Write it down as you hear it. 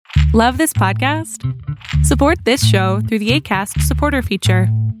Love this podcast? Support this show through the Acast supporter feature.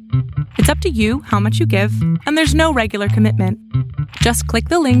 It's up to you how much you give, and there's no regular commitment. Just click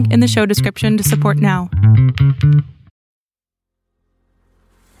the link in the show description to support now.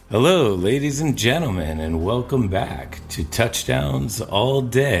 Hello, ladies and gentlemen, and welcome back to Touchdowns All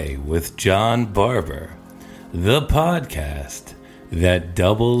Day with John Barber, the podcast that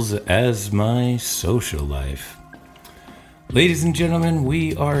doubles as my social life. Ladies and gentlemen,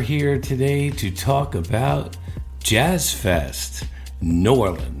 we are here today to talk about Jazz Fest, New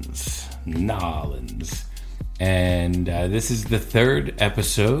Orleans, and this is the third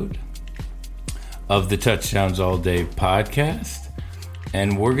episode of the Touchdowns All Day podcast,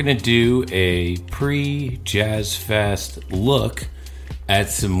 and we're going to do a pre-Jazz Fest look at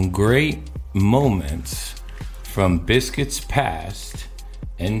some great moments from Biscuits Past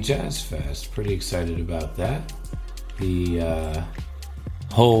and Jazz Fest. Pretty excited about that. The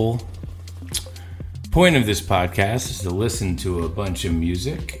whole point of this podcast is to listen to a bunch of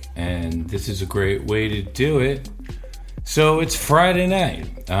music, and this is a great way to do it. So it's Friday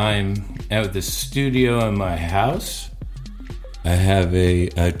night. I'm at the studio in my house. I have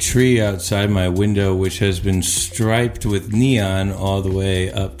a tree outside my window which has been striped with neon all the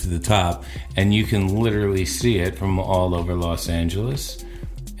way up to the top, and you can literally see it from all over Los Angeles.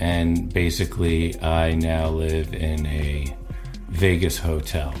 And basically, I now live in a Vegas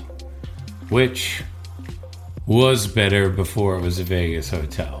hotel, which was better before it was a Vegas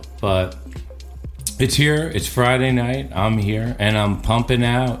hotel. But it's here. It's Friday night. I'm here, and I'm pumping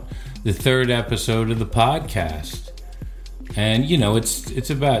out the third episode of the podcast. And, you know, it's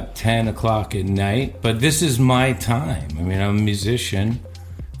about 10 o'clock at night, but this is my time. I mean, I'm a musician.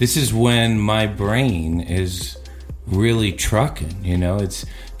 This is when my brain is really trucking, you know. It's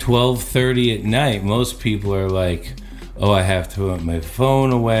 12:30 at night. Most people are like, oh, I have to put my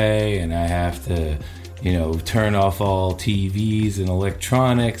phone away, and I have to, you know, turn off all TVs and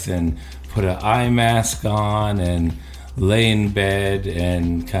electronics and put an eye mask on and lay in bed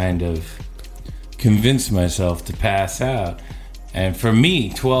and kind of convince myself to pass out. And for me,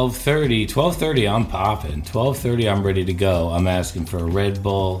 12:30 I'm popping. 12:30 I'm ready to go. I'm asking for a Red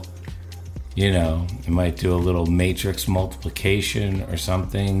Bull. You know, I might do a little matrix multiplication or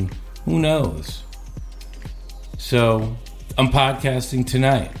something. Who knows? So, I'm podcasting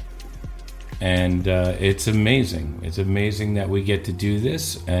tonight. And it's amazing. It's amazing that we get to do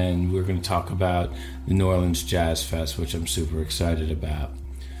this. And we're going to talk about the New Orleans Jazz Fest, which I'm super excited about.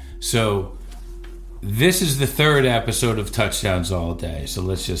 So, this is the third episode of Touchdowns All Day, so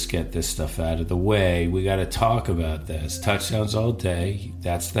let's just get this stuff out of the way. We got to talk about this. Touchdowns All Day,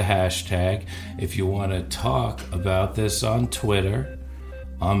 that's the hashtag. If you want to talk about this on Twitter,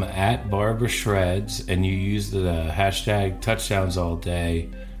 I'm at Barber Shreds, and you use the hashtag Touchdowns All Day,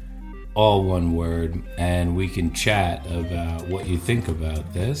 all one word, and we can chat about what you think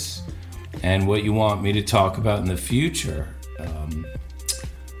about this and what you want me to talk about in the future.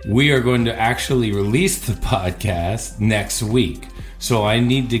 We are going to actually release the podcast next week. So I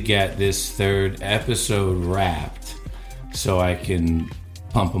need to get this third episode wrapped so I can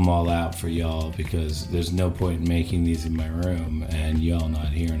pump them all out for y'all, because there's no point in making these in my room and y'all not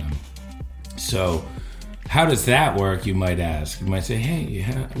hearing them. So how does that work, you might ask? You might say, hey,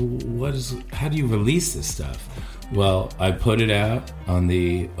 how do you release this stuff? Well, I put it out on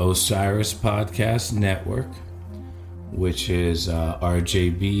the Osiris Podcast Network, which is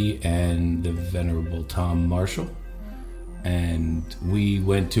RJB and the Venerable Tom Marshall. And we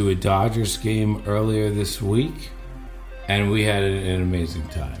went to a Dodgers game earlier this week, and we had an amazing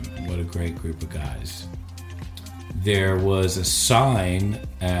time. What a great group of guys. There was a sign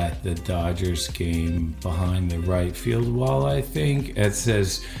at the Dodgers game behind the right field wall, I think. It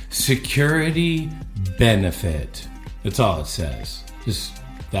says, security benefit. That's all it says. Just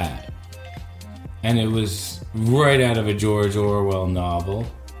that. And it was right out of a George Orwell novel.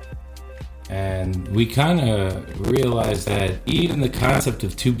 And we kind of realized that even the concept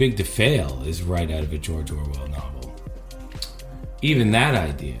of too big to fail is right out of a George Orwell novel. Even that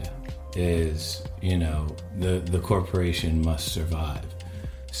idea is, you know, the corporation must survive.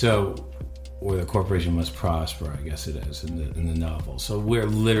 So, or the corporation must prosper, I guess it is in the novel. So we're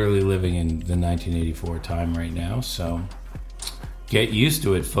literally living in the 1984 time right now. So get used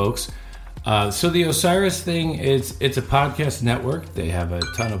to it, folks. So the Osiris thing, it's a podcast network. They have a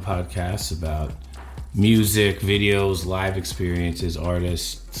ton of podcasts about music, videos, live experiences,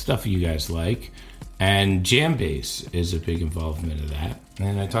 artists, stuff you guys like. And Jambase is a big involvement of that.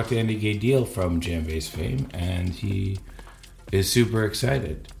 And I talked to Andy Gadiel from Jambase fame, and he is super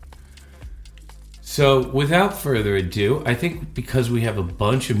excited. So, without further ado, I think because we have a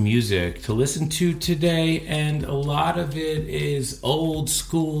bunch of music to listen to today, and a lot of it is old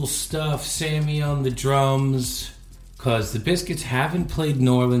school stuff, Sammy on the drums, because the Biscuits haven't played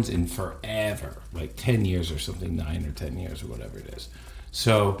New Orleans in forever, like 10 years or something, 9 or 10 years or whatever it is.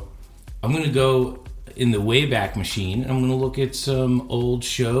 So, I'm going to go in the Wayback Machine, and I'm going to look at some old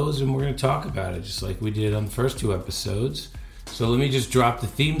shows, and we're going to talk about it, just like we did on the first 2 episodes. So, let me just drop the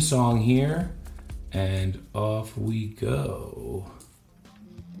theme song here. And off we go.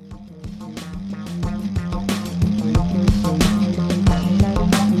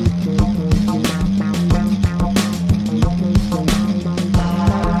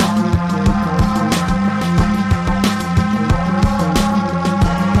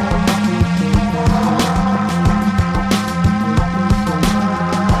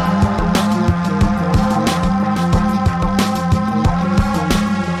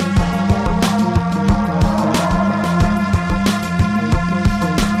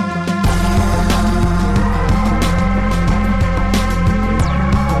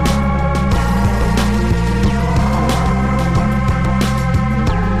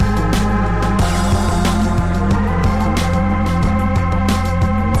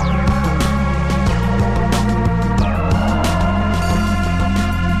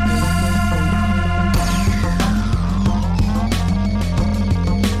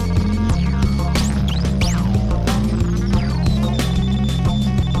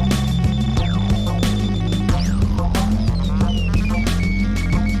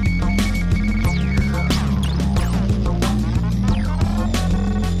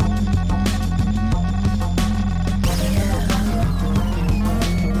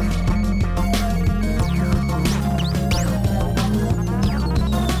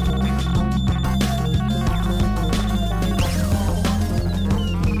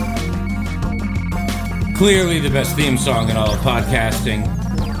 Clearly the best theme song in all of podcasting.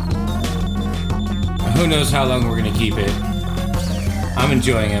 Who knows how long we're going to keep it. I'm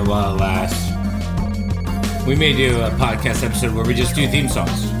enjoying it while it lasts. We may do a podcast episode where we just do theme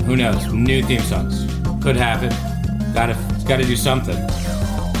songs. Who knows? New theme songs. Could happen. Got to do something.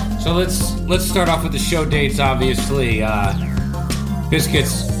 So let's start off with the show dates, obviously.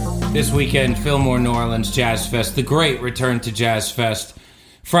 Biscuits this weekend, Fillmore, New Orleans, Jazz Fest. The great return to Jazz Fest.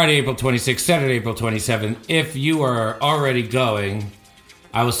 Friday, April 26th, Saturday, April 27th. If you are already going,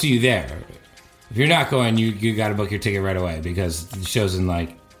 I will see you there. If you're not going, you got to book your ticket right away because the show's in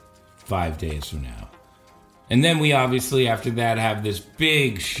like 5 days from now. And then we obviously, after that, have this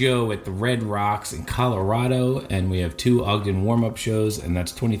big show at the Red Rocks in Colorado. And we have 2 Ogden warm-up shows, and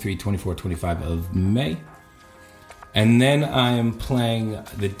that's 23, 24, 25 of May. And then I am playing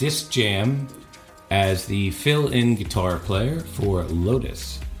the Disc Jam as the fill-in guitar player for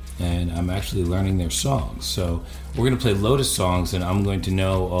Lotus. And I'm actually learning their songs. So we're going to play Lotus songs, and I'm going to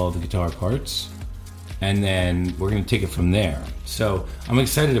know all the guitar parts. And then we're going to take it from there. So I'm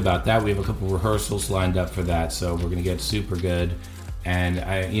excited about that. We have a couple rehearsals lined up for that, so we're going to get super good. And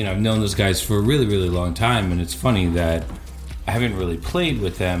I've known those guys for a really, really long time, and it's funny that I haven't really played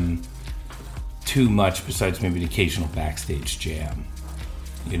with them too much besides maybe an occasional backstage jam,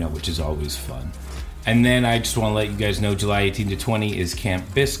 which is always fun. And then I just want to let you guys know July 18 to 20 is Camp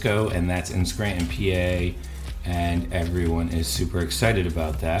Bisco, and that's in Scranton, PA, and everyone is super excited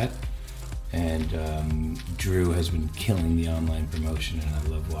about that. And Drew has been killing the online promotion, and I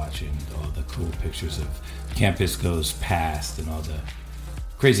love watching all the cool pictures of Camp Bisco's past and all the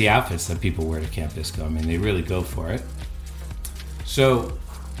crazy outfits that people wear to Camp Bisco. I mean, they really go for it. So,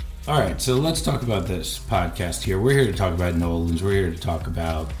 all right, so let's talk about this podcast here. We're here to talk about New Orleans. We're here to talk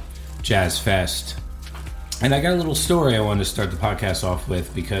about Jazz Fest. And I got a little story I wanted to start the podcast off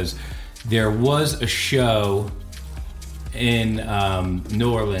with because there was a show in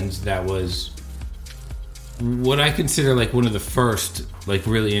New Orleans that was what I consider like one of the first like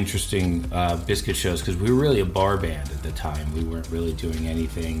really interesting Biscuit shows because we were really a bar band at the time. We weren't really doing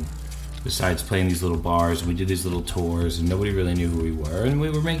anything besides playing these little bars. We did these little tours and nobody really knew who we were. And we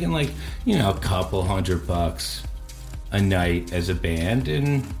were making like, a couple $100 a night as a band.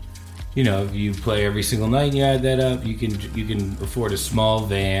 And if you play every single night and you add that up, you can afford a small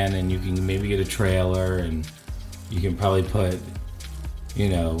van and you can maybe get a trailer and you can probably put,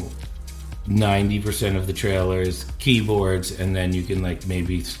 90% of the trailers, keyboards, and then you can like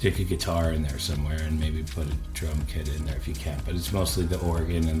maybe stick a guitar in there somewhere and maybe put a drum kit in there if you can. But it's mostly the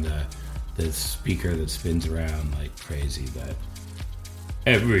organ and the speaker that spins around like crazy that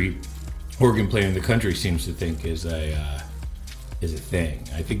every organ player in the country seems to think is a thing.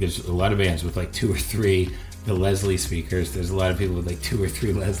 I think there's a lot of bands with like 2 or 3 the Leslie speakers. There's a lot of people with like 2 or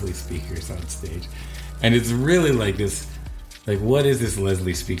 3 Leslie speakers on stage. And it's really like this, like, what is this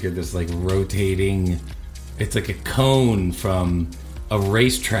Leslie speaker that's like rotating? It's like a cone from a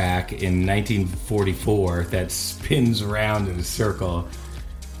racetrack in 1944 that spins around in a circle.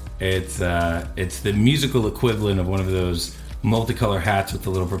 It's the musical equivalent of one of those multicolor hats with a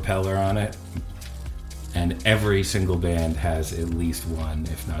little propeller on it. And every single band has at least one,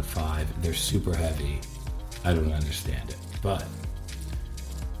 if not 5. They're super heavy. I don't understand it. But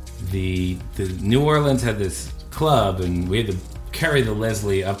the New Orleans had this club, and we had to carry the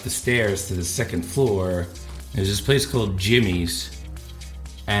Leslie up the stairs to the second floor. There's this place called Jimmy's.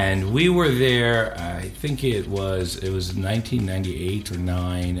 And we were there, I think it was 1998 or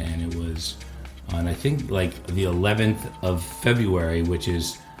 9, and it was on, I think, like the 11th of February, which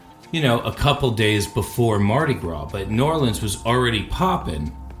is, you know, a couple days before Mardi Gras. But New Orleans was already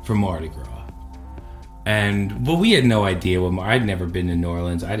popping for Mardi Gras. And, well, we had no idea. I'd never been to New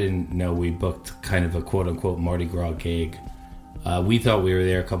Orleans. I didn't know we booked kind of a quote-unquote Mardi Gras gig. We thought we were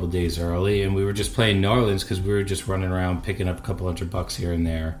there a couple days early, and we were just playing New Orleans because we were just running around picking up a couple $100 here and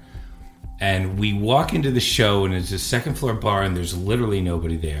there. And we walk into the show, and it's a second floor bar, and there's literally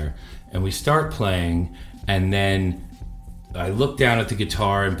nobody there. And we start playing, and then I look down at the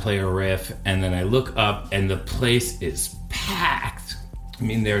guitar and play a riff, and then I look up, and the place is packed. I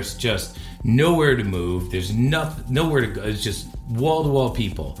mean, there's just nowhere to move. There's nowhere to go. It's just wall-to-wall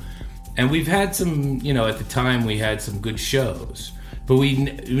people. And we've had some, you know, at the time we had some good shows, but we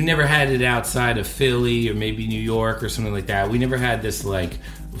never had it outside of Philly or maybe New York or something like that. We never had this like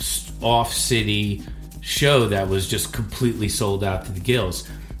off-city show that was just completely sold out to the gills.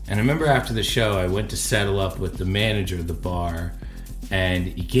 And I remember after the show, I went to settle up with the manager of the bar, and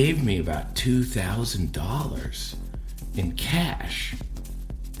he gave me about $2,000 in cash.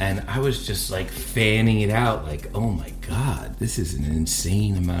 And I was just like fanning it out like, oh my God, this is an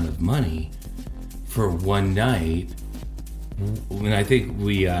insane amount of money for one night. And I think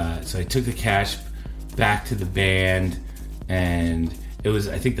so I took the cash back to the band, and it was,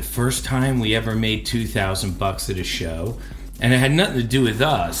 I think, the first time we ever made $2,000 at a show. And it had nothing to do with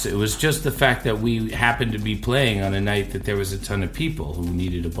us. It was just the fact that we happened to be playing on a night that there was a ton of people who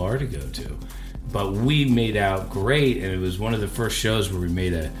needed a bar to go to. But we made out great, and it was one of the first shows where we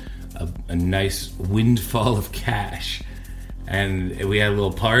made a nice windfall of cash. And we had a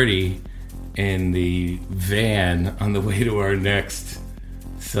little party in the van on the way to our next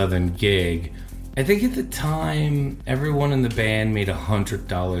Southern gig. I think at the time, everyone in the band made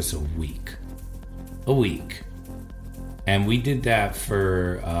 $100 a week. A week. And we did that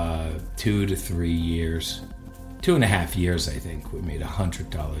for 2 to 3 years. 2.5 years, I think, we made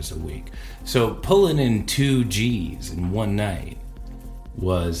 $100 a week. So pulling in 2 G's in one night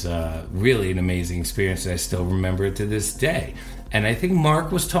was really an amazing experience. I still remember it to this day. And I think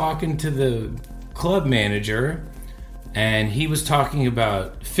Mark was talking to the club manager, and he was talking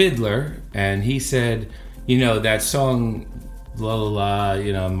about Fiddler, and he said, you know, that song, La La La,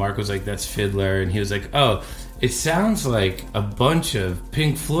 you know, Mark was like, that's Fiddler, and he was like, oh, it sounds like a bunch of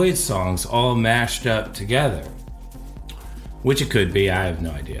Pink Floyd songs all mashed up together. Which it could be. I have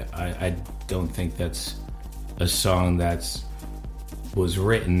no idea. I don't think that's a song that's was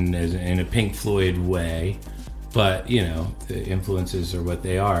written in a Pink Floyd way, but you know, the influences are what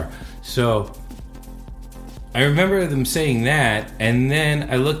they are. So I remember them saying that, and then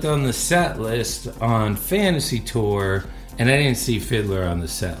I looked on the set list on Fantasy Tour, and I didn't see Fiddler on the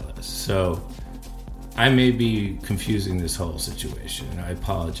set list. So I may be confusing this whole situation. I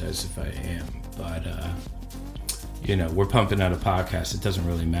apologize if I am, but you know, we're pumping out a podcast. It doesn't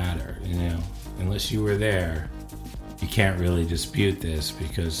really matter, you know, unless you were there. You can't really dispute this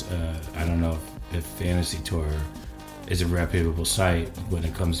because I don't know if Fantasy Tour is a reputable site when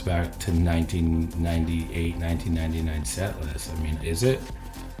it comes back to 1998, 1999 set list. I mean, is it?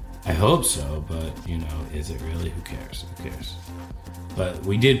 I hope so, but, you know, is it really? Who cares? Who cares? But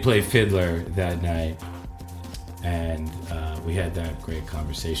we did play Fiddler that night, and we had that great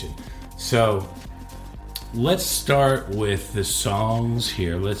conversation. So let's start with the songs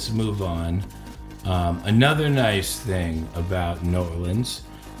here. Let's move on. Another nice thing about New Orleans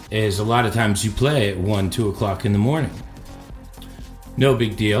is a lot of times you play at 1, 2 o'clock in the morning. No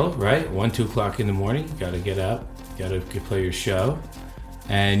big deal, right? 1, 2 o'clock in the morning, you gotta get up, gotta play your show.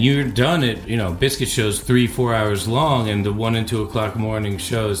 And you're done at, you know, Biscuit shows 3-4 hours long, and the 1 and 2 o'clock morning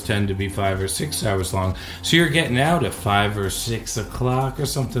shows tend to be 5 or 6 hours long. So you're getting out at 5 or 6 o'clock or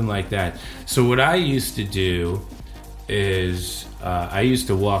something like that. So what I used to do is I used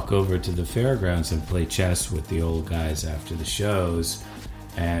to walk over to the fairgrounds and play chess with the old guys after the shows.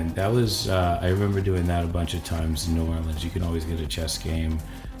 And that was, I remember doing that a bunch of times in New Orleans. You can always get a chess game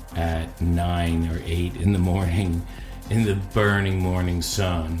at 9 or 8 in the morning in the burning morning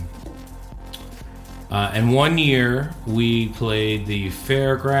sun. And one year we played the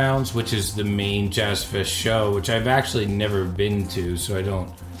Fairgrounds, which is the main Jazz Fest show, which I've actually never been to, so I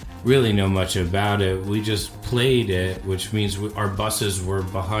don't really know much about it. We just played it, which means our buses were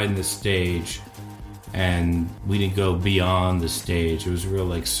behind the stage and we didn't go beyond the stage. It was a real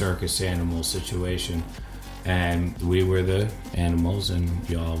like circus animal situation, and we were the animals and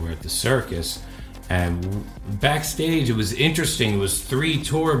y'all were at the circus. And backstage it was interesting. It was 3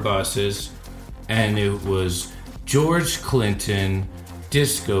 tour buses, and it was George Clinton,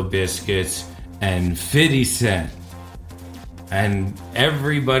 Disco Biscuits, and 50 Cent. And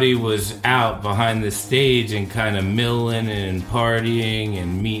everybody was out behind the stage and kind of milling and partying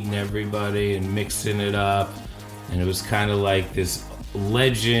and meeting everybody and mixing it up. And it was kind of like this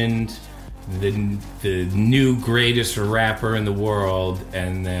legend, the new greatest rapper in the world,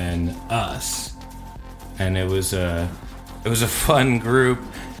 and then us. And it was a fun group.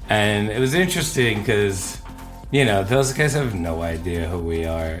 And it was interesting because, you know, those guys have no idea who we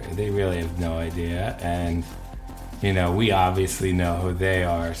are. They really have no idea. And, you know, we obviously know who they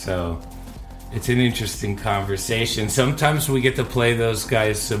are. So it's an interesting conversation. Sometimes we get to play those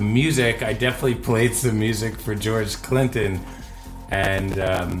guys some music. I definitely played some music for George Clinton. And,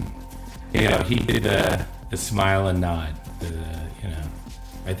 you know, he did a smile and nod. You know,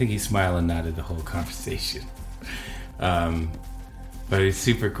 I think he smiled and nodded the whole conversation. But he's a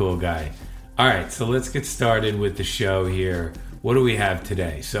super cool guy. All right, so let's get started with the show here. What do we have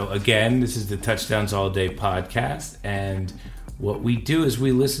today? So again, this is the Touchdowns All Day podcast, and what we do is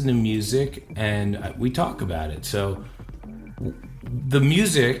we listen to music and we talk about it. So the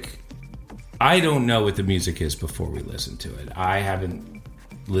music, I don't know what the music is before we listen to it. I haven't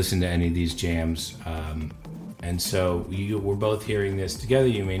listened to any of these jams, and so we're both hearing this together.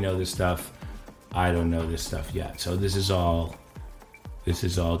 You may know this stuff. I don't know this stuff yet. So this is all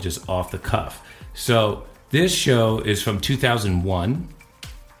just off the cuff. So this show is from 2001.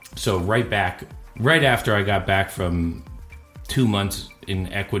 So right after I got back from 2 months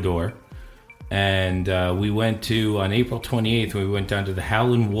in Ecuador. And we went on April 28th, we went down to the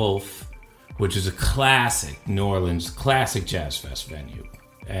Howlin' Wolf, which is a classic New Orleans, classic Jazz Fest venue.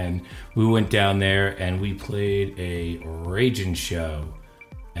 And we went down there and we played a raging show.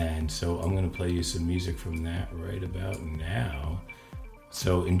 And so I'm going to play you some music from that right about now.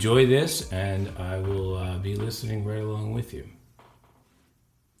 So enjoy this, and I will be listening right along with you.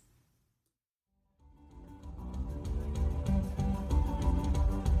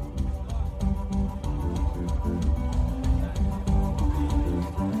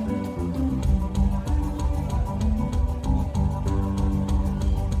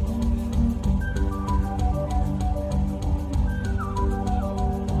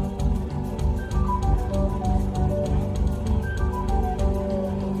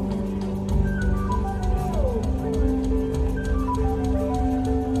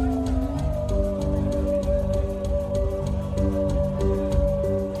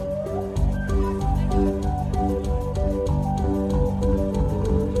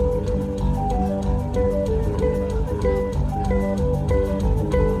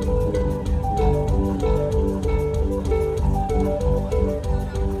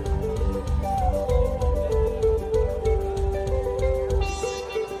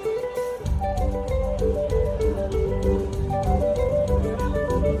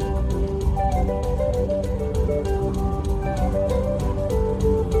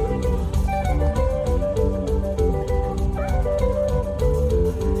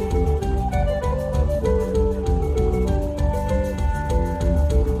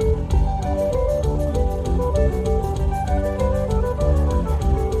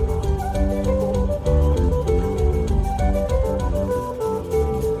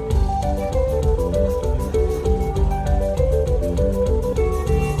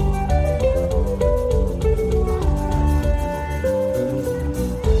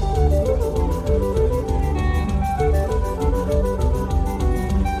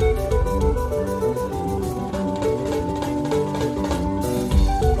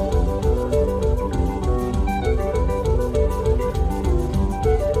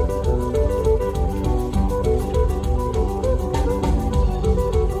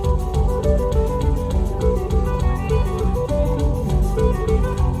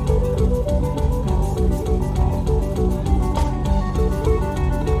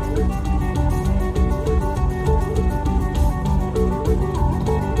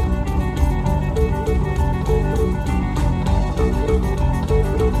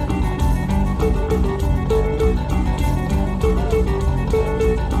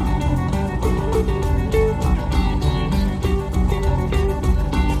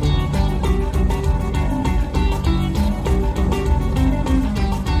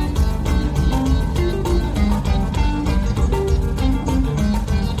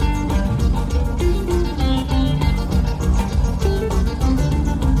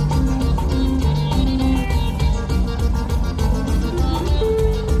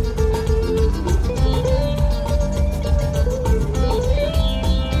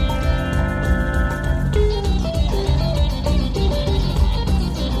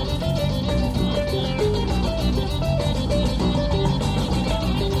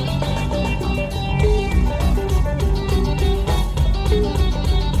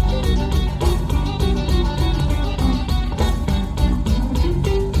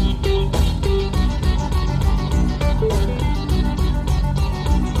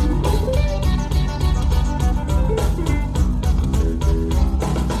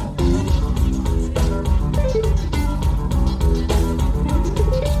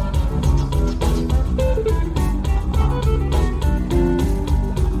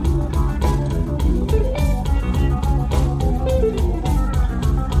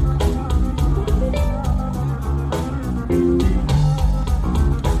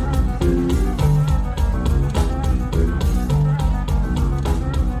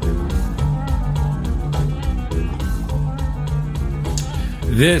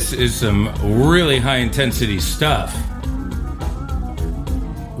 This is some really high intensity stuff.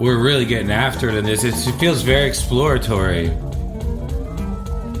 We're really getting after it in this. It feels very exploratory.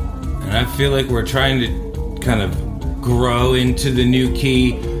 And I feel like we're trying to kind of grow into the new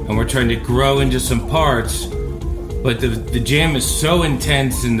key, and we're trying to grow into some parts, but the jam is so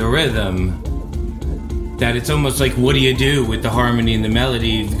intense in the rhythm that it's almost like, what do you do with the harmony and the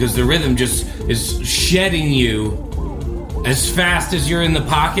melody? Because the rhythm just is shedding you. As fast as you're in the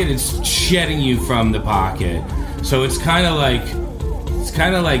pocket, it's shedding you from the pocket. So it's kind of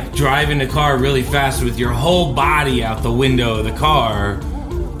like driving a car really fast with your whole body out the window of the car,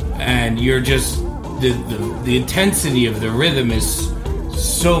 and you're just the intensity of the rhythm is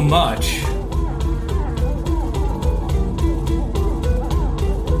so much.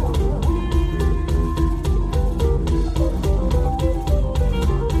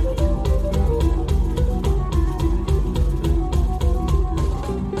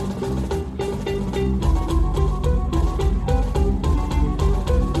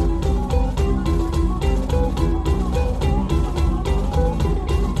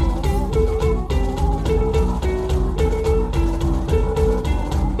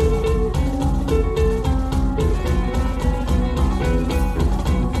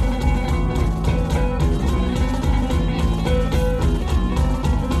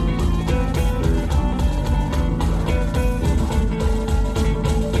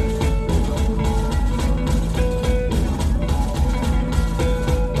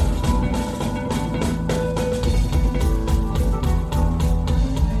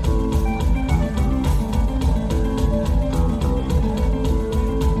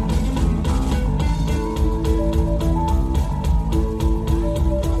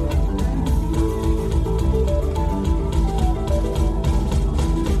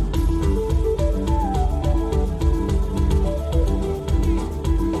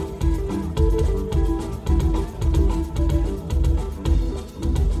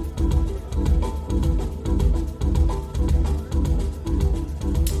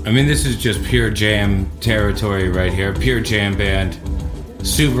 I mean, this is just pure jam territory right here. Pure jam band.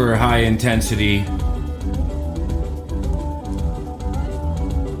 Super high intensity.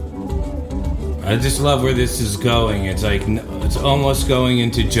 I just love where this is going. It's like, it's almost going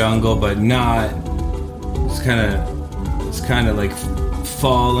into jungle, but not. It's kind of like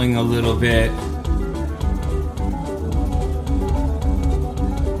falling a little bit.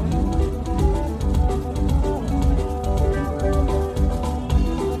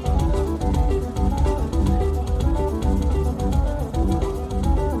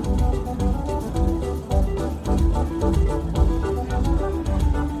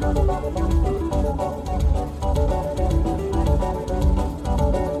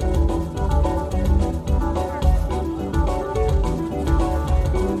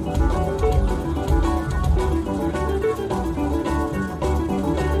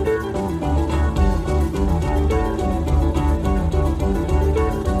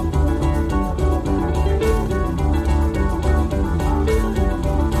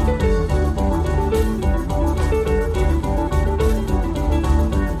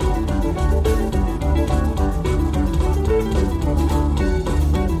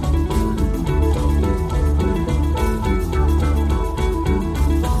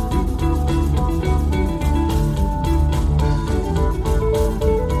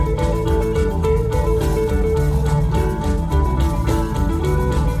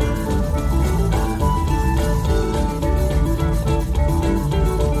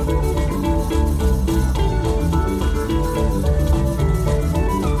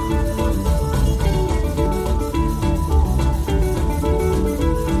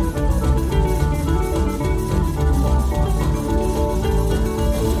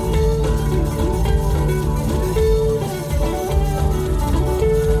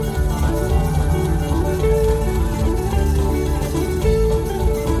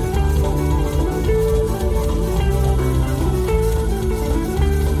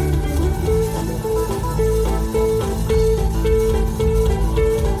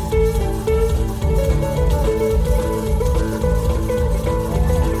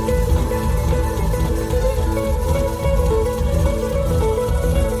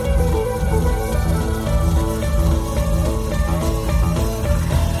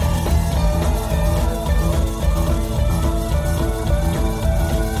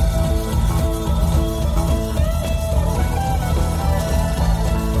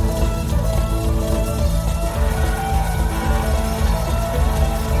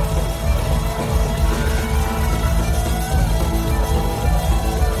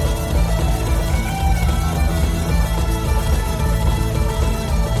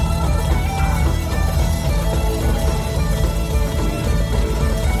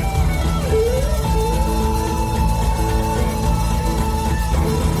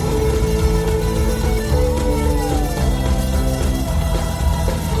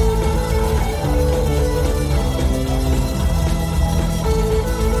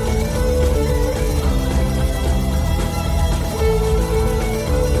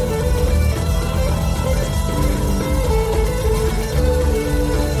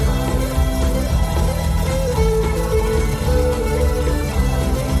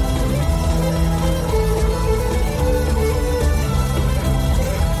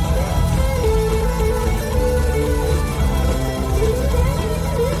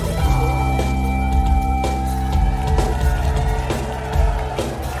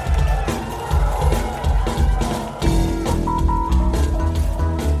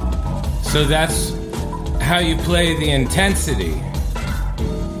 So that's how you play the intensity.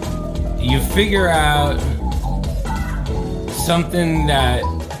 You figure out something that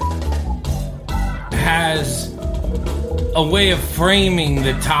has a way of framing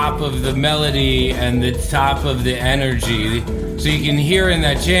the top of the melody and the top of the energy, so you can hear in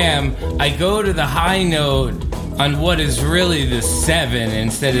that jam. I go to the high note on what is really the 7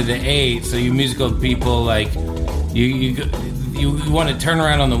 instead of the 8. So you musical people, like, you want to turn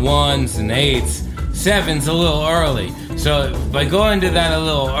around on the 1s and 8s. 7's a little early. So by going to that a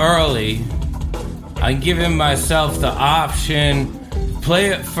little early, I'm giving myself the option, play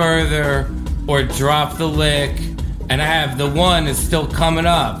it further or drop the lick, and I have the 1 is still coming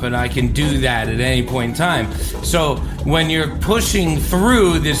up, and I can do that at any point in time. So when you're pushing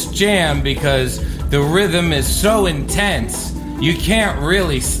through this jam, because the rhythm is so intense, you can't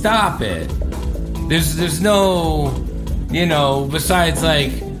really stop it. There's no, besides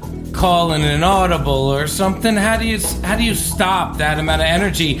like calling an audible or something. How do you stop that amount of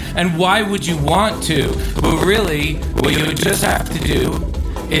energy? And why would you want to? But really, what you would just have to do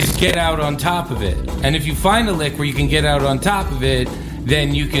is get out on top of it. And if you find a lick where you can get out on top of it,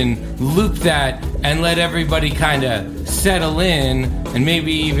 then you can loop that and let everybody kind of settle in, and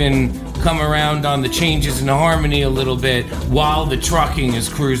maybe even come around on the changes in the harmony a little bit while the trucking is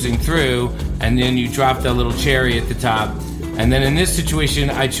cruising through, and then you drop that little cherry at the top. And then in this situation,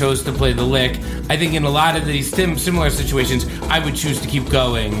 I chose to play the lick. I think in a lot of these similar situations, I would choose to keep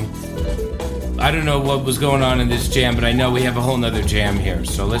going. I don't know what was going on in this jam, but I know we have a whole nother jam here.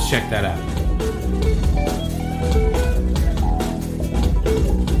 So let's check that out.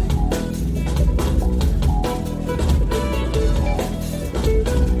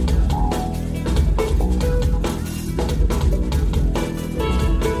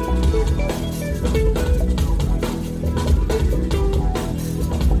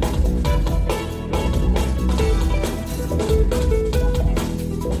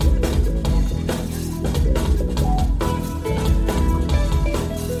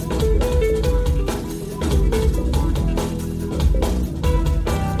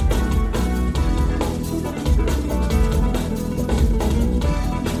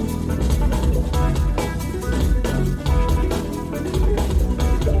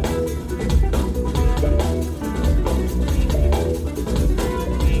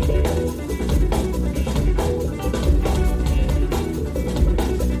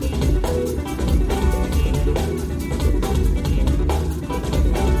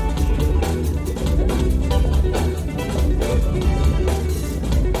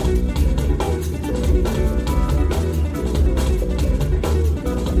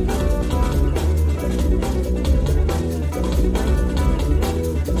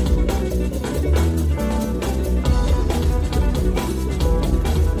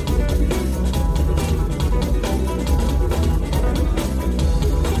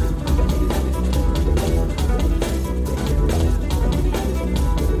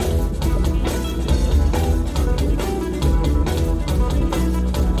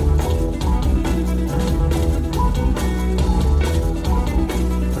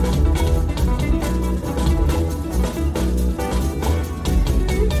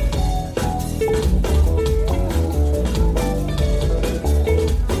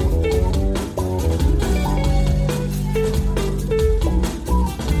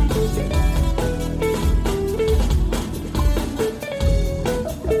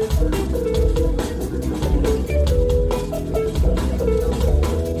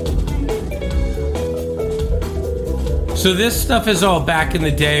 So this stuff is all back in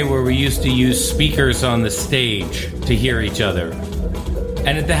the day where we used to use speakers on the stage to hear each other.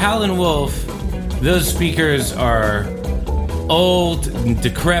 And at the Howlin' Wolf, those speakers are old,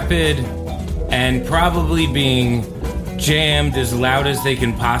 decrepit, and probably being jammed as loud as they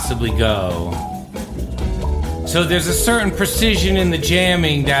can possibly go. So there's a certain precision in the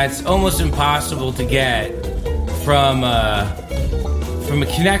jamming that's almost impossible to get from a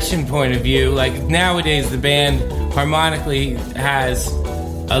connection point of view. Like nowadays, the band harmonically has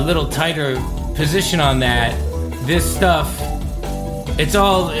a little tighter position on that. This stuff, it's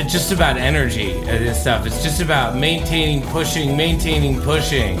just about energy. This stuff, it's just about maintaining, pushing,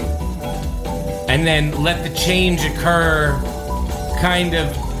 and then let the change occur kind of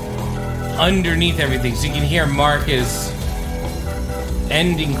underneath everything. So you can hear Mark is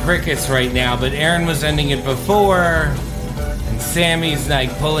ending crickets right now, but Aaron was ending it before, and Sammy's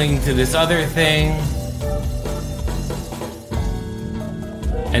like pulling to this other thing.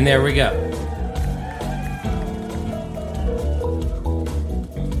 And there we go.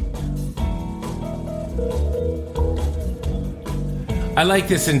 I like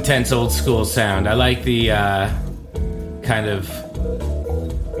this intense old school sound. I like the kind of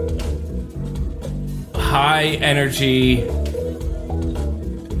high energy,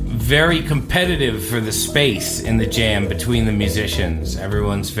 very competitive for the space in the jam between the musicians.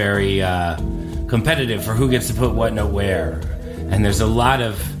 Everyone's very competitive for who gets to put what note where. And there's a lot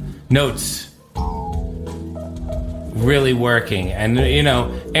of notes really working. And, you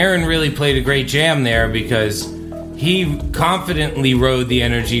know, Aaron really played a great jam there because he confidently rode the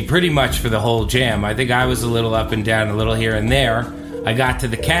energy pretty much for the whole jam. I think I was a little up and down, a little here and there. I got to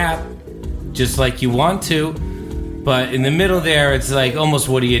the cap, just like you want to. But in the middle there, it's like, almost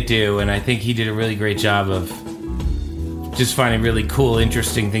what do you do? And I think he did a really great job of just finding really cool,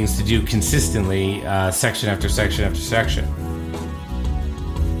 interesting things to do consistently, section after section after section.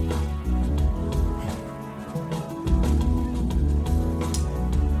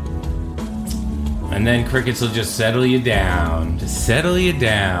 And then Crickets will just settle you down. Just settle you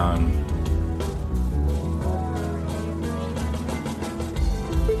down.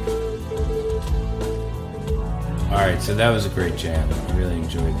 Alright, so that was a great jam. I really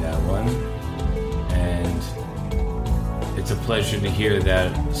enjoyed that one. And it's a pleasure to hear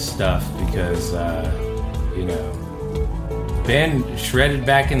that stuff because, you know, band shredded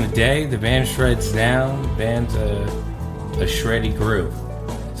back in the day. The band shreds now. The band's a shreddy group.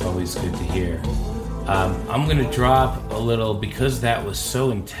 It's always good to hear. I'm going to drop a little, because that was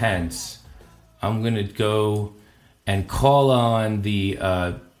so intense, I'm going to go and call on the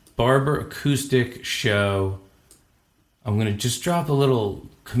Barber Acoustic Show. I'm going to just drop a little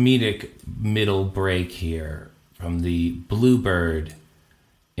comedic middle break here from the Bluebird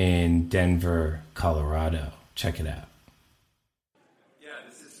in Denver, Colorado. Check it out. Yeah,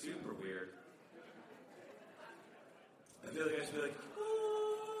 this is super weird. I feel like I should be like,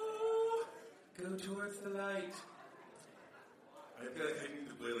 go towards the light. I feel like I need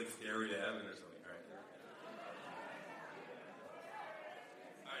to play like Stairway to Heaven or something, right?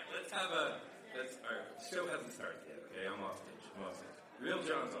 Alright, let's have a... Alright, the show hasn't started yet, okay? I'm off stage. Real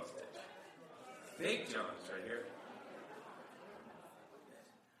John's off stage. Fake John's right here.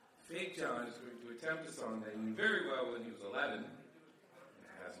 Fake John is going to attempt a song that he knew very well when he was 11 and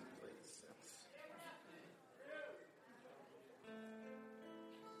hasn't played since.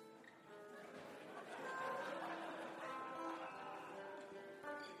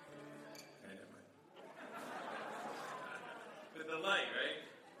 With the light, right?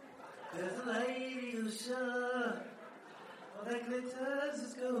 There's a lady who's sure all that glitters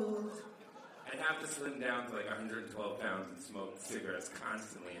is gold. I'd have to slim down to like 112 pounds and smoke cigarettes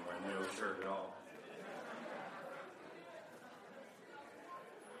constantly and wear no shirt at all.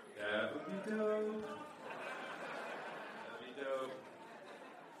 That would be dope. That'd be dope.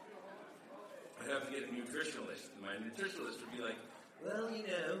 I'd have to get a nutritionalist. My nutritionalist would be like, well, you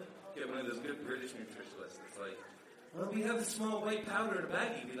know, get one of those good British nutritionalists. It's like, well, we have the small white powder in a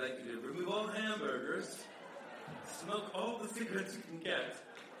baggie. We'd like you to remove all the hamburgers, smoke all the cigarettes you can get,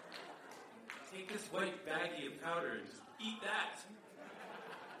 take this white baggie of powder and just eat that.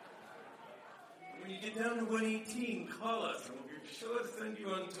 When you get down to 118, call us and we'll be sure to send you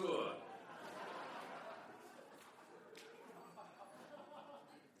on tour.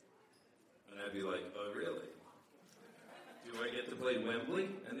 And I'd be like, oh, really? Do I get to play Wembley?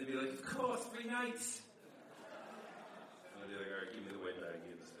 And they'd be like, of course, 3 nights. And I'd be like, all right, give me the white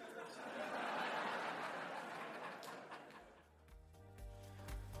baggie and the cigarettes.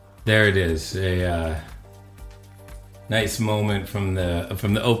 There it is, a nice moment from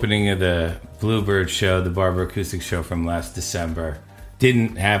the opening of the Bluebird show, the Barber Acoustic Show from last December.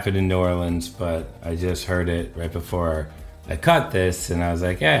 Didn't happen in New Orleans, but I just heard it right before I cut this, and I was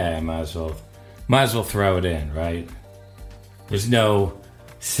like, I might as well throw it in, right? There's no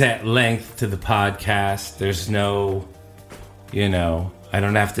set length to the podcast. There's no, you know, I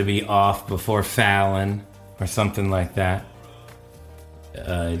don't have to be off before Fallon or something like that.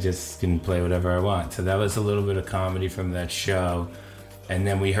 I just can play whatever I want. So that was a little bit of comedy from that show. And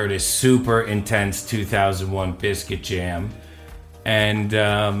then we heard a super intense 2001 Biscuit Jam. And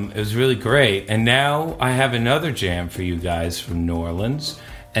it was really great. And now I have another jam for you guys from New Orleans.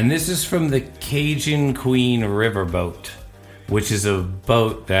 And this is from the Cajun Queen Riverboat, which is a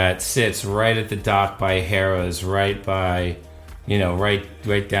boat that sits right at the dock by Harrah's, right by, you know,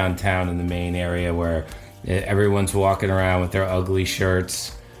 right downtown in the main area where everyone's walking around with their ugly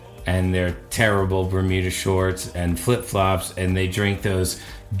shirts and their terrible Bermuda shorts and flip-flops, and they drink those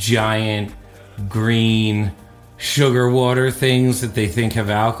giant green sugar water things that they think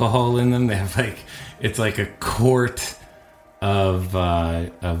have alcohol in them. They have it's like a quart of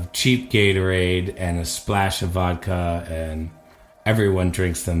cheap Gatorade and a splash of vodka, and everyone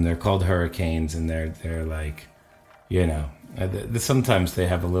drinks them. They're called hurricanes, and they're like, you know, sometimes they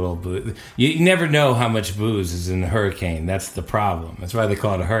have a little booze. You never know how much booze is in a hurricane. That's the problem. That's why they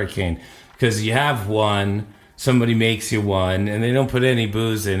call it a hurricane, because you have one, somebody makes you one, and they don't put any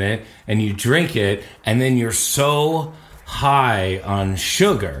booze in it, and you drink it, and then you're so high on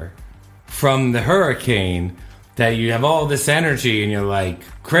sugar from the hurricane that you have all this energy, and you're like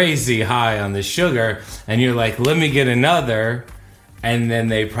crazy high on the sugar, and you're like, let me get another. And then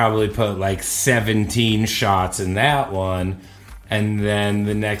they probably put like 17 shots in that one, and then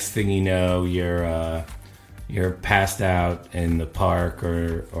the next thing you know, you're passed out in the park,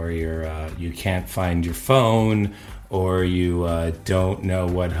 or you can't find your phone, or you don't know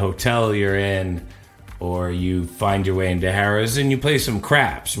what hotel you're in, or you find your way into Harrah's and you play some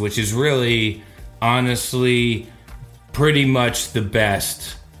craps, which is really, honestly, pretty much the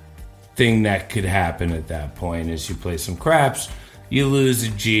best thing that could happen at that point. Is you play some craps, you lose a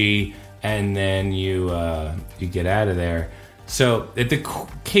G, and then you get out of there. So at the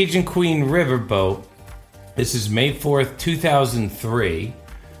Cajun Queen Riverboat, this is May 4th, 2003.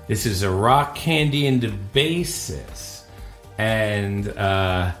 This is a Rock Candy and Basis. And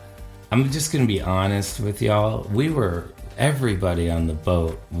I'm just going to be honest with y'all. Everybody on the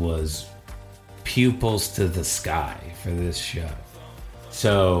boat was pupils to the sky for this show.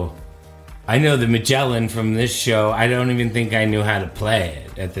 So I know the Magellan from this show. I don't even think I knew how to play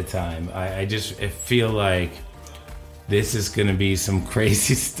it at the time. I feel like this is going to be some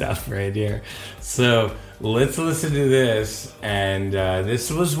crazy stuff right here. So let's listen to this. And this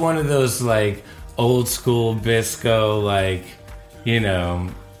was one of those like old school Bisco, like, you know,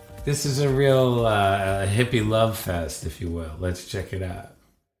 this is a real hippie love fest, if you will. Let's check it out.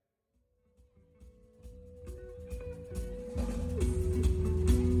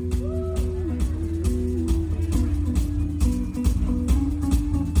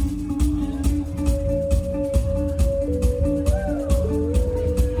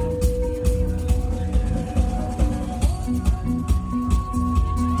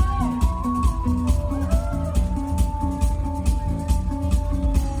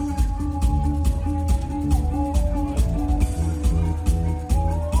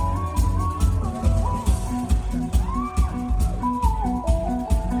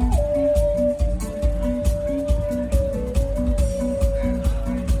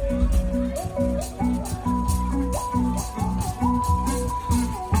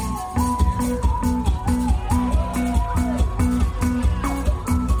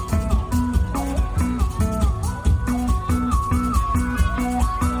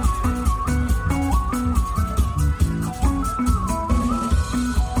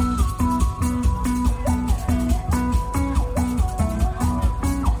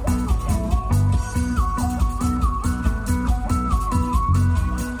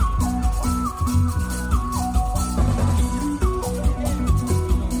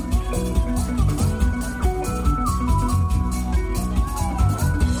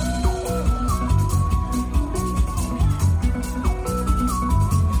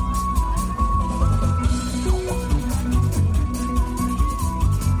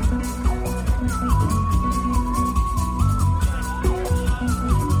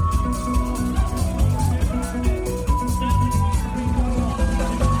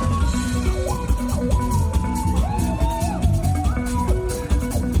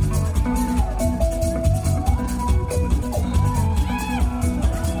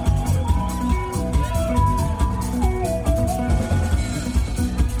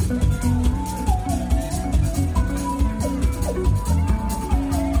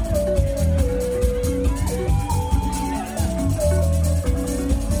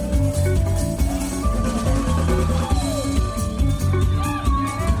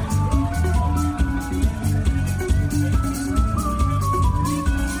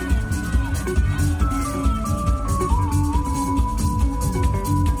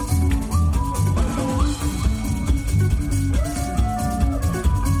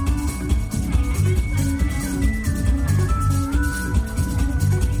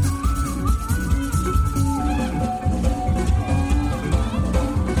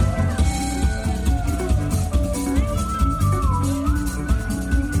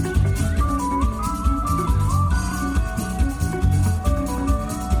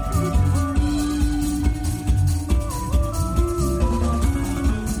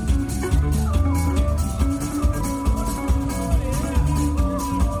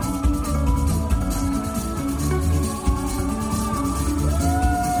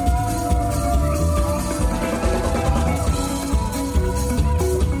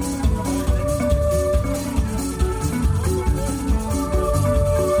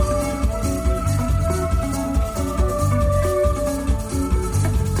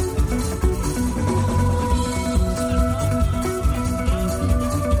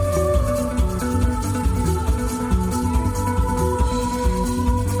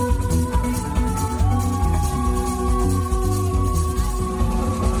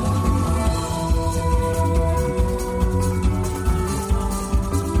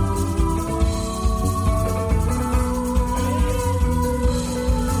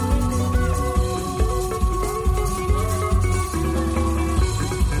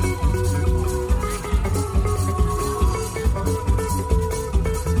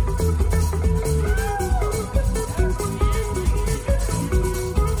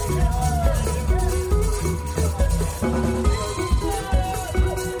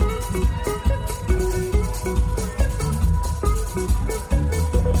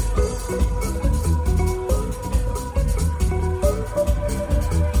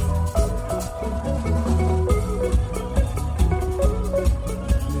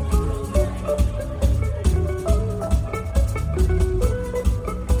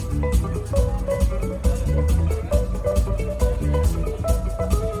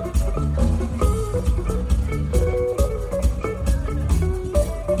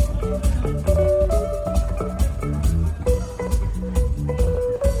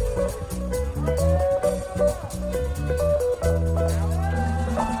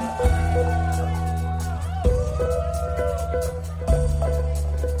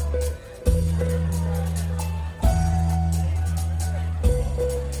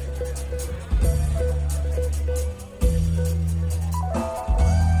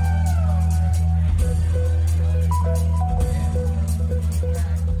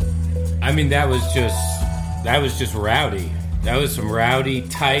 I mean, that was just rowdy. That was some rowdy,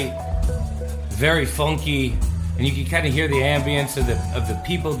 tight, very funky, and you can kind of hear the ambience of the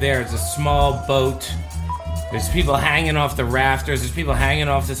people there. It's a small boat. There's people hanging off the rafters. There's people hanging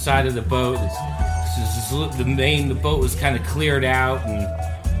off the side of the boat. The boat was kind of cleared out,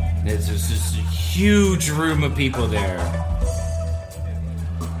 and there's this huge room of people there.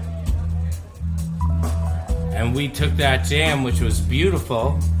 And we took that jam, which was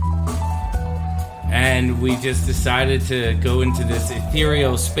beautiful, and we just decided to go into this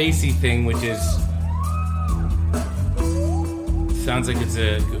ethereal, spacey thing, which sounds like it's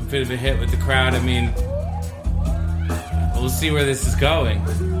a bit of a hit with the crowd. I mean, we'll see where this is going.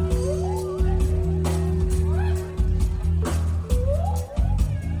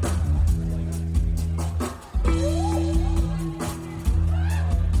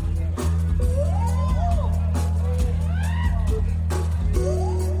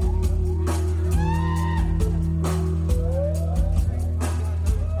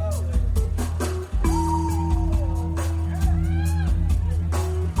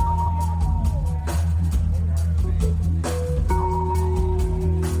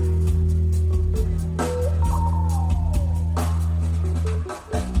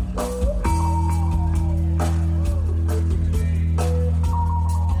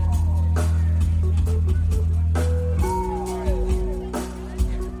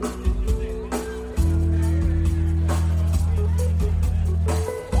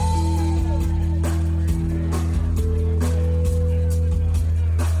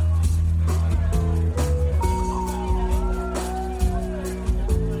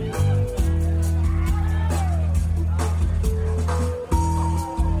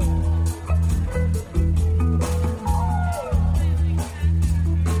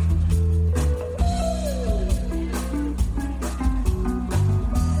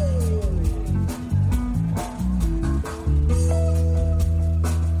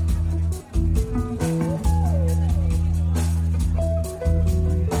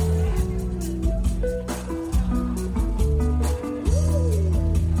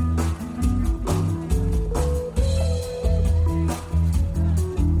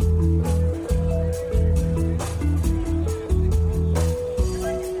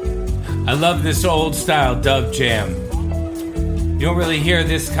 I love this old style dub jam. You don't really hear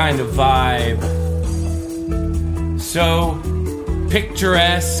this kind of vibe. So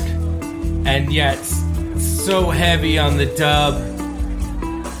picturesque and yet so heavy on the dub.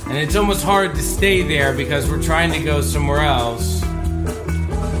 And it's almost hard to stay there because we're trying to go somewhere else.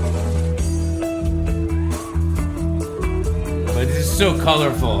 But it's so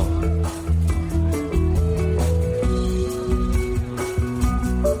colorful.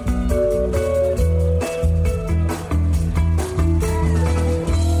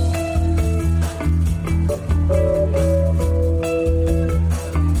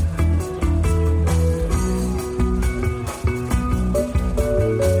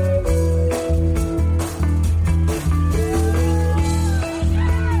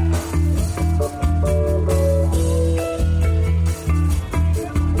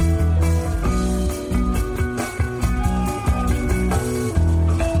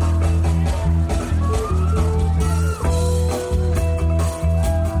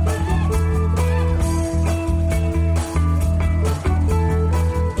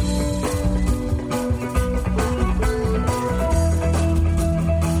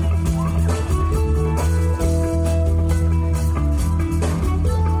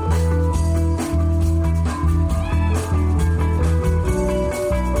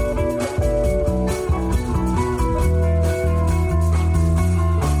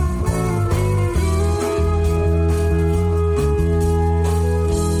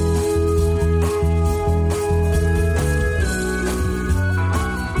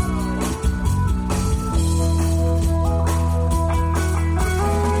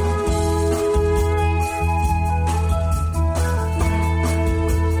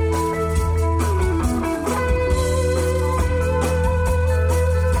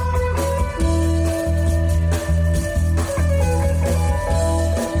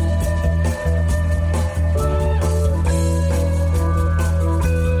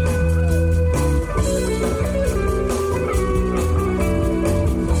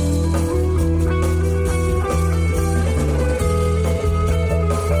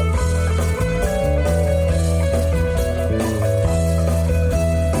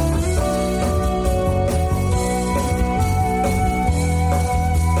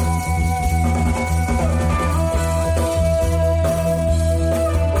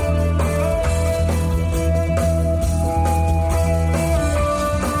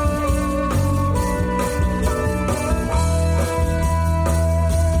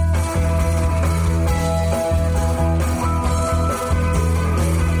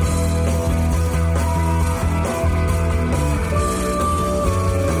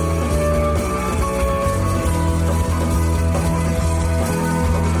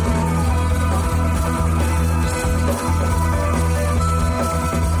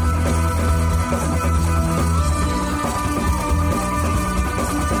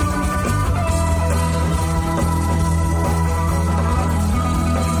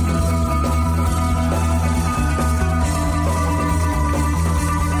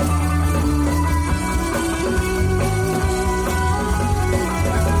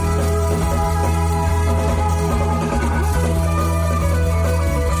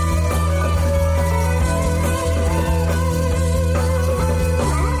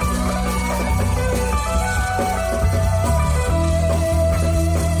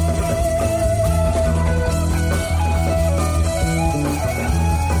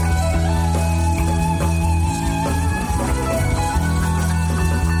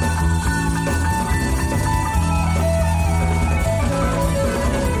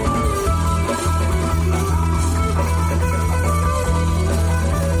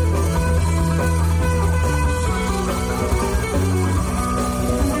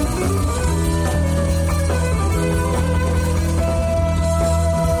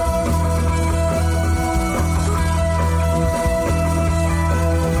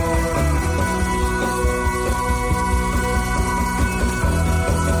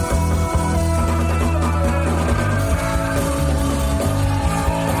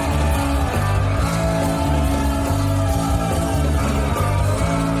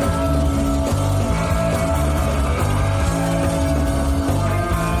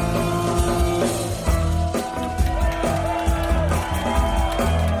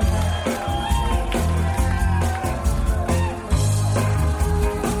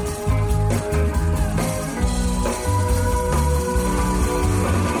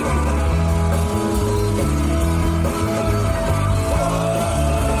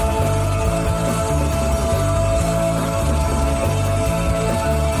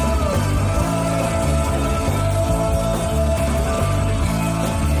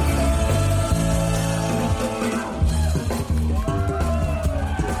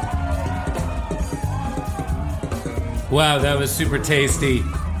 Wow, that was super tasty.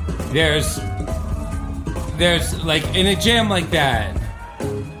 There's like in a jam like that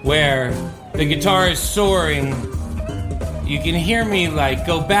where the guitar is soaring, you can hear me like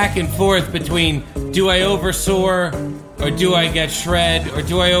go back and forth between do I oversoar or do I get shred or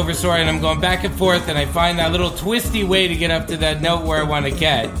do I oversoar, and I'm going back and forth and I find that little twisty way to get up to that note where I want to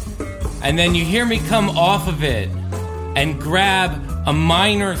get. And then you hear me come off of it and grab a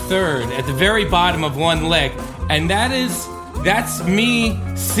minor third at the very bottom of one lick, and that's me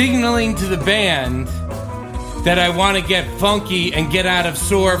signaling to the band that I want to get funky and get out of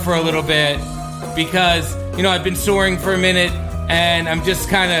soar for a little bit, because, you know, I've been soaring for a minute and I'm just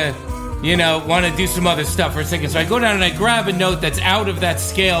kind of, you know, want to do some other stuff for a second. So I go down and I grab a note that's out of that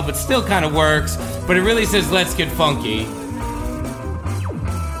scale but still kind of works, but it really says let's get funky.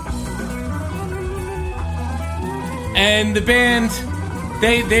 And the band,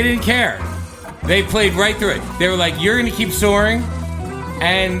 they didn't care. They played right through it. They were like, you're going to keep soaring.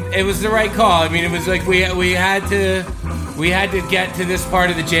 And it was the right call. I mean, it was like we had to get to this part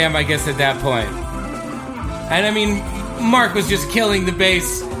of the jam, I guess, at that point. And I mean, Mark was just killing the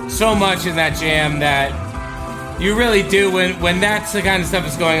bass so much in that jam that you really do, when that's the kind of stuff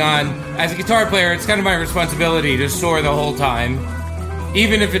that's going on. As a guitar player, it's kind of my responsibility to soar the whole time,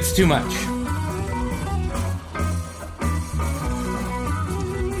 even if it's too much.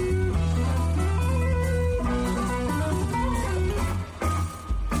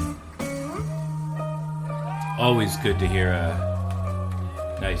 Always good to hear a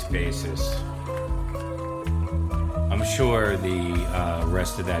nice bassist. I'm sure the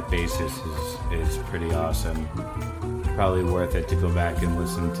rest of that bassist is pretty awesome. Probably worth it to go back and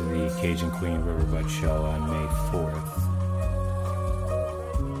listen to the Cajun Queen Riverbutt show on May 4th,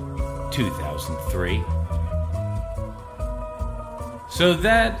 2003. So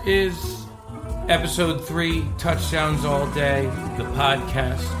that is episode 3, Touchdowns All Day, the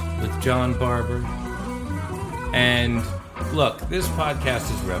podcast with John Barber. And look, this podcast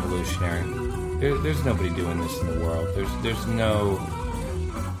is revolutionary. There's nobody doing this in the world. There's no...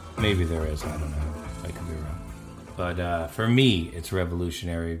 Maybe there is, I don't know. I could be wrong. But for me, it's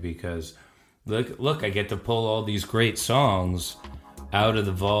revolutionary because, look, I get to pull all these great songs out of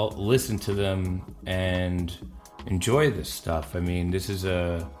the vault, listen to them, and enjoy this stuff. I mean, this is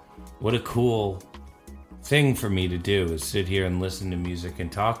what a cool thing for me to do, is sit here and listen to music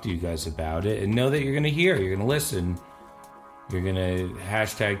and talk to you guys about it and know that you're going to hear, you're going to listen, you're going to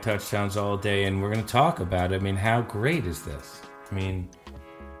hashtag touchdowns all day, and we're going to talk about it. I mean, how great is this? I mean,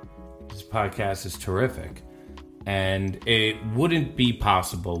 this podcast is terrific, and it wouldn't be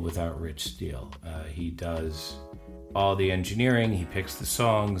possible without Rich Steele. He does all the engineering, he picks the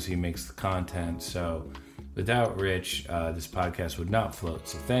songs, he makes the content. So without Rich, this podcast would not float.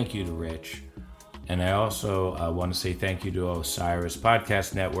 So thank you to Rich. And I also want to say thank you to Osiris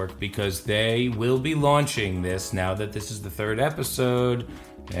Podcast Network, because they will be launching this now that this is the 3rd episode.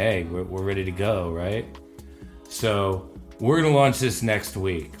 Hey, we're ready to go, right? So we're going to launch this next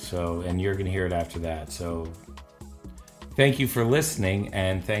week. And you're going to hear it after that. So thank you for listening,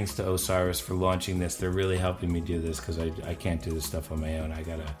 and thanks to Osiris for launching this. They're really helping me do this, because I can't do this stuff on my own. I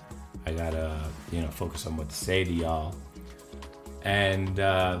gotta focus on what to say to y'all. And,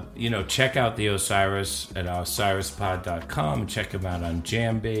 check out the Osiris at osirispod.com. Check him out on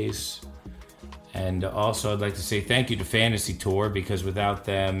Jambase. And also, I'd like to say thank you to Fantasy Tour, because without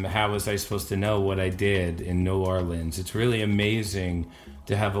them, how was I supposed to know what I did in New Orleans? It's really amazing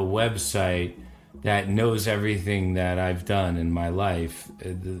to have a website that knows everything that I've done in my life,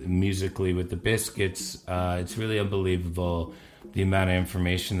 musically with the Biscuits. It's really unbelievable, the amount of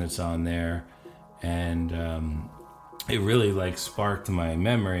information that's on there. And, it really sparked my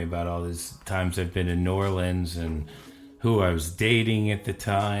memory about all these times I've been in New Orleans and who I was dating at the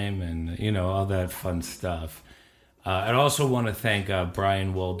time, and all that fun stuff. I'd also want to thank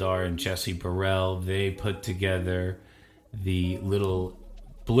Brian Woldar and Jesse Burrell. They put together the little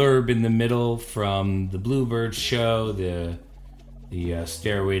blurb in the middle from the Bluebird show, the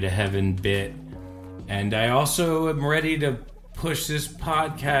Stairway to Heaven bit. And I also am ready to push this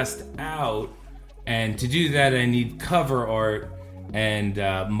podcast out. And to do that, I need cover art. And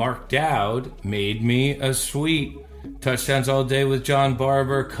Mark Dowd made me a sweet Touchdowns All Day with John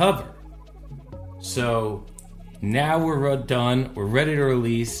Barber cover. So now we're done. We're ready to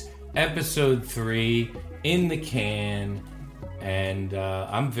release episode 3 in the can. And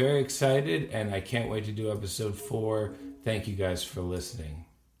I'm very excited, and I can't wait to do episode 4. Thank you guys for listening.